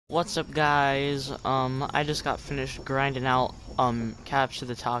What's up, guys? I just got finished grinding out Capture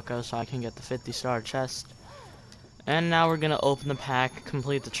the Taco so I can get the 50-star chest. And now we're gonna open the pack,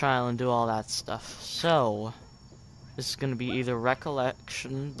 complete the trial, and do all that stuff. So this is gonna be either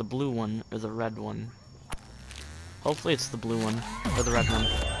Recollection, the blue one, or the red one. Hopefully it's the blue one or the red one.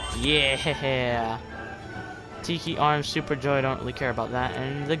 Yeah! Tiki Arms, Super Joy, don't really care about that.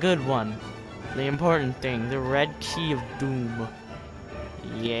 And the good one, the important thing, the red key of doom.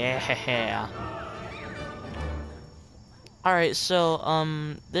 Yeah. Alright, so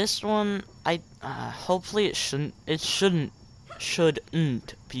this one hopefully it shouldn't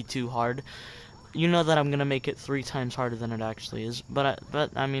be too hard. You know that I'm gonna make it 3 times harder than it actually is, but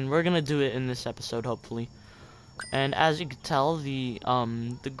I mean, we're gonna do it in this episode, hopefully. And as you can tell, the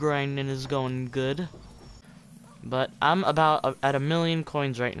grinding is going good. But I'm about at 1,000,000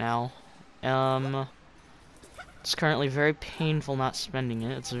 coins right now. It's currently very painful not spending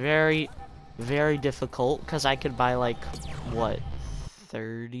it. It's very, very difficult because I could buy like what,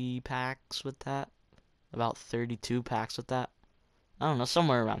 30 packs with that? About 32 packs with that? I don't know,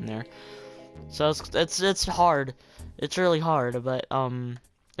 somewhere around there. So it's hard. It's really hard, but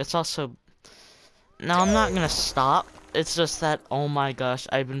it's also. Now I'm not gonna stop. It's just that, oh my gosh,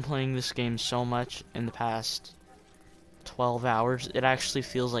 I've been playing this game so much in the past 12 hours. It actually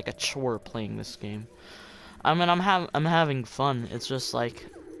feels like a chore playing this game. I mean, I'm having fun. It's just like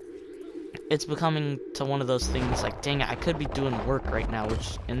it's becoming to one of those things like, dang it, I could be doing work right now,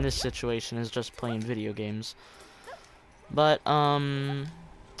 which in this situation is just playing video games. But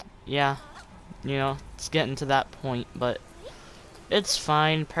yeah, you know, it's getting to that point, but it's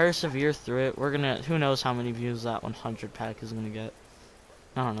fine. Persevere through it. We're gonna, who knows how many views that 100 pack is gonna get.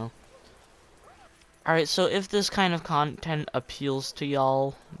 I don't know. Alright, so if this kind of content appeals to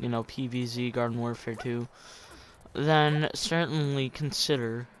y'all, you know, PvZ, Garden Warfare 2, then certainly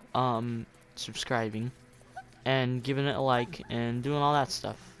consider subscribing and giving it a like and doing all that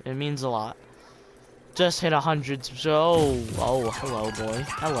stuff. It means a lot. Just hit 100 oh, hello, boy.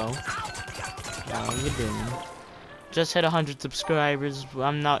 Hello. How you doing? Just hit 100 subscribers.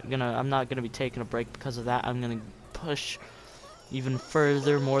 I'm not gonna be taking a break because of that. I'm gonna push even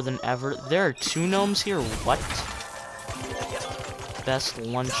further, more than ever. There are 2 gnomes here. What? Best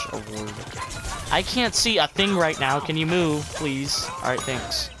lunch award. I can't see a thing right now. Can you move, please? Alright,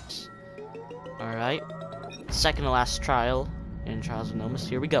 thanks. Alright. Second to last trial in Trials of Gnomes.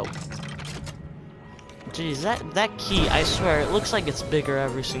 Here we go. Jeez, that key, I swear, it looks like it's bigger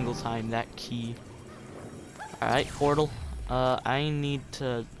every single time, that key. Alright, portal. I need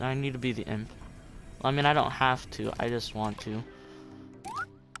to be the imp. I mean, I don't have to, I just want to.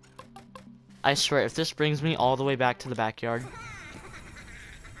 I swear, if this brings me all the way back to the backyard.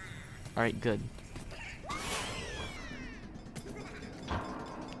 Alright, good.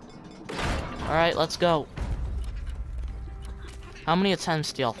 Alright, let's go. How many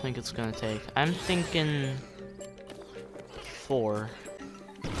attempts do y'all think it's gonna take? I'm thinking 4.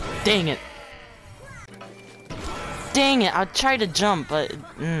 Dang it! Dang it! I tried to jump, but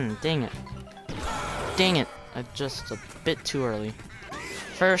dang it. Dang it! I just a bit too early.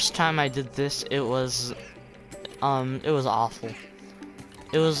 First time I did this, it was awful.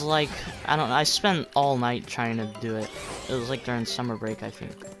 It was like, I don't know, I spent all night trying to do it. It was like during summer break, I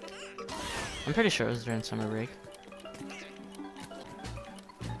think. I'm pretty sure it was during summer break.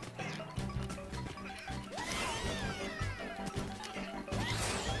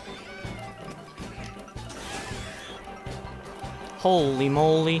 Holy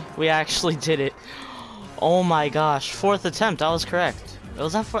moly, we actually did it. Oh my gosh, 4th attempt, I was correct. It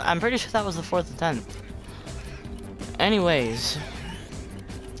was that I'm pretty sure that was the 4th attempt. Anyways,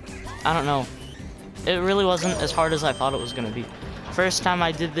 I don't know. It really wasn't as hard as I thought it was gonna be. First time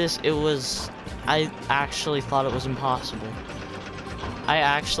I did this, I actually thought it was impossible. I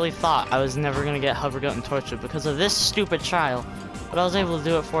actually thought I was never gonna get Hovergoat and Torchwood because of this stupid trial, but I was able to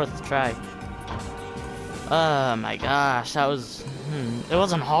do it 4th try. Oh my gosh, that was, it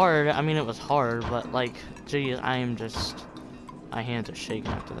wasn't hard. I mean, it was hard, but like, geez, my hands are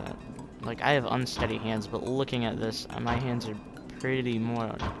shaking after that. Like, I have unsteady hands, but looking at this, my hands are pretty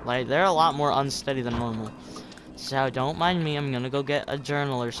more, like, they're a lot more unsteady than normal. So don't mind me, I'm gonna go get a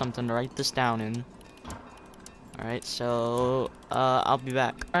journal or something to write this down in. Alright, so, I'll be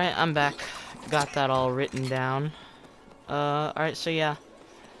back. Alright, I'm back. Got that all written down. Alright, so yeah.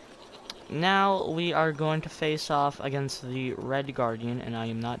 Now we are going to face off against the Red Guardian, and I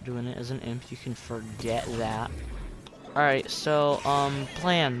am not doing it as an imp. You can forget that. Alright, so,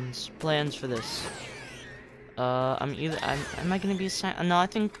 plans for this. Am I gonna be assigned? No, I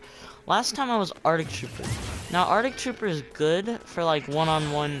think last time I was Arctic Trooper. Now, Arctic Trooper is good for like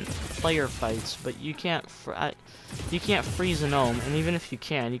one-on-one player fights, but you can't freeze a gnome, and even if you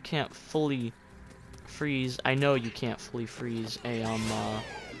can, you can't fully freeze. I know you can't fully freeze a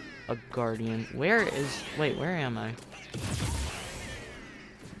guardian. Wait, where am I?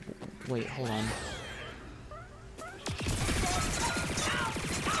 Wait, hold on.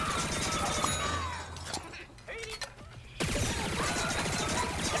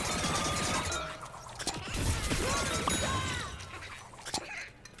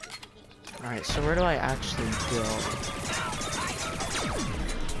 Alright, so where do I actually go?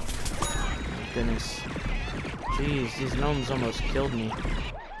 My goodness. Jeez, these gnomes almost killed me.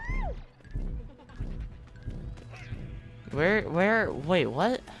 Wait,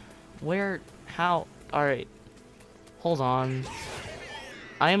 what? How? Alright. Hold on.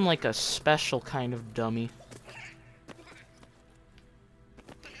 I am like a special kind of dummy.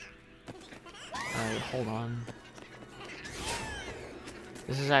 Alright, hold on.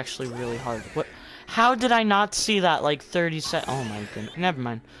 This is actually really hard. What? How did I not see that like 30 seconds? Oh my goodness. Never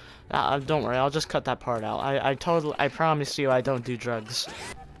mind. Don't worry, I'll just cut that part out. I promise you I don't do drugs.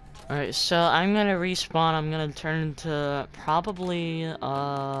 Alright, so I'm gonna respawn. I'm gonna turn into probably,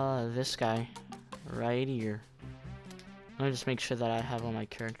 this guy. Right here. Let me just make sure that I have all my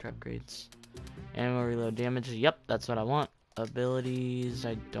character upgrades. Ammo reload damage. Yep, that's what I want. Abilities.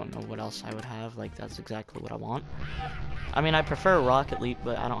 I don't know what else I would have. Like, that's exactly what I want. I mean, I prefer Rocket Leap,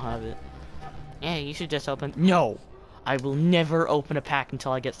 but I don't have it. Yeah, you should just open... No! I will never open a pack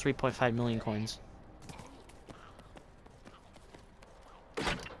until I get 3.5 million coins.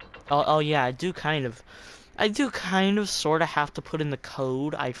 Oh yeah, I do kind of sort of have to put in the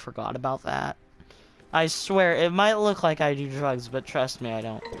code. I forgot about that. I swear, it might look like I do drugs, but trust me, I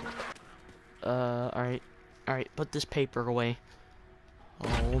don't. Alright. Alright, put this paper away.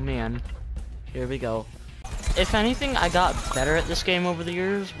 Oh man. Here we go. If anything, I got better at this game over the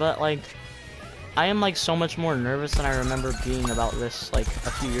years, but like, I am like so much more nervous than I remember being about this like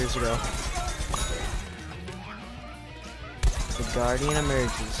a few years ago. The Guardian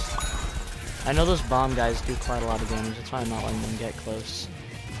emerges. I know those bomb guys do quite a lot of damage, that's why I'm not letting them get close.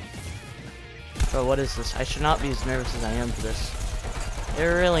 Bro, what is this? I should not be as nervous as I am for this. It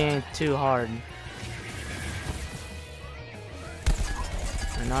really ain't too hard.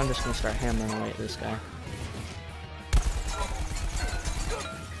 And now I'm just gonna start hammering away at this guy.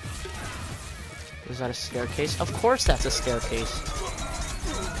 Is that a staircase? Of course that's a staircase.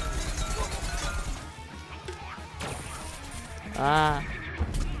 Ah.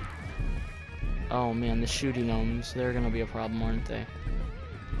 Oh man, the shooty gnomes. They're gonna be a problem, aren't they?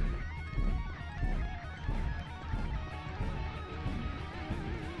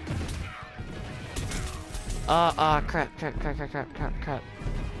 Crap.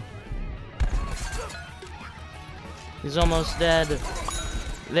 He's almost dead.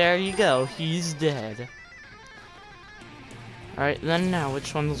 There you go, he's dead. Alright, then now,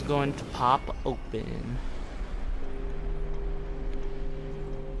 which one's going to pop open?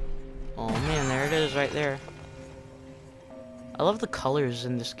 Oh man, there it is right there. I love the colors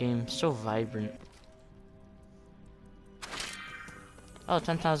in this game, so vibrant. Oh,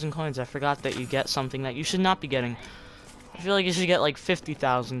 10,000 coins. I forgot that you get something that you should not be getting. I feel like you should get like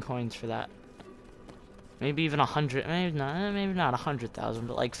 50,000 coins for that. Maybe even 100, maybe not 100,000,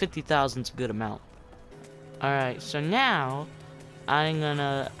 but like 50,000's a good amount. Alright, so now I'm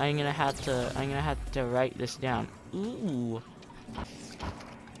gonna have to write this down. Ooh.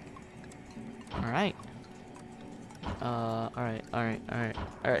 Alright.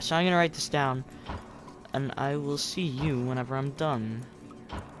 Alright, so I'm gonna write this down. And I will see you whenever I'm done.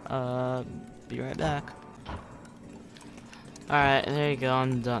 Be right back. Alright, there you go,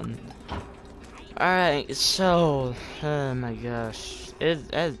 I'm done. Alright, so, oh my gosh.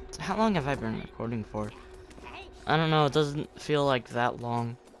 How long have I been recording for? I don't know, it doesn't feel like that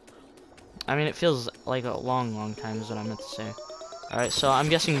long. I mean, it feels like a long time is what I meant to say. Alright, so I'm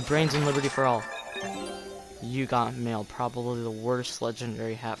guessing Brains and Liberty for all. You got mail, probably the worst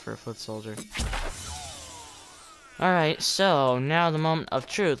legendary hat for a foot soldier. Alright, so now the moment of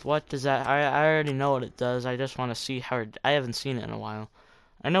truth. What does that? I already know what it does. I just want to see how. I haven't seen it in a while.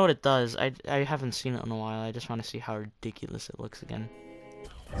 I know what it does. I haven't seen it in a while. I just want to see how ridiculous it looks again.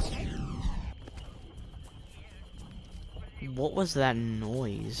 What was that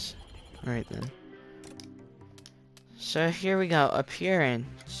noise? Alright then. So here we go.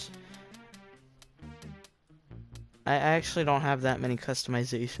 Appearance. I actually don't have that many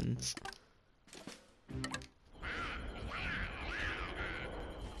customizations.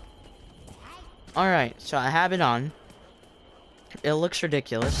 Alright, so I have it on. It looks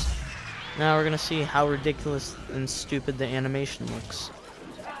ridiculous. Now we're gonna see how ridiculous and stupid the animation looks.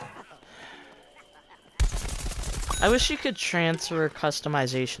 I wish you could transfer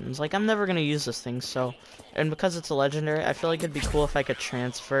customizations. Like, I'm never gonna use this thing, so... And because it's a legendary, I feel like it'd be cool if I could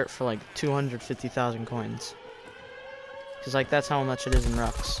transfer it for, like, 250,000 coins. Because, like, that's how much it is in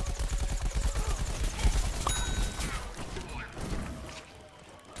Rux.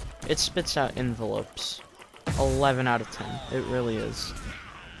 It spits out envelopes. 11 out of 10. It really is.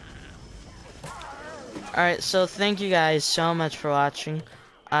 Alright, so thank you guys so much for watching.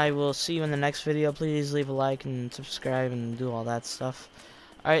 I will see you in the next video. Please leave a like and subscribe and do all that stuff.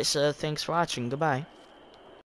 Alright, so thanks for watching. Goodbye.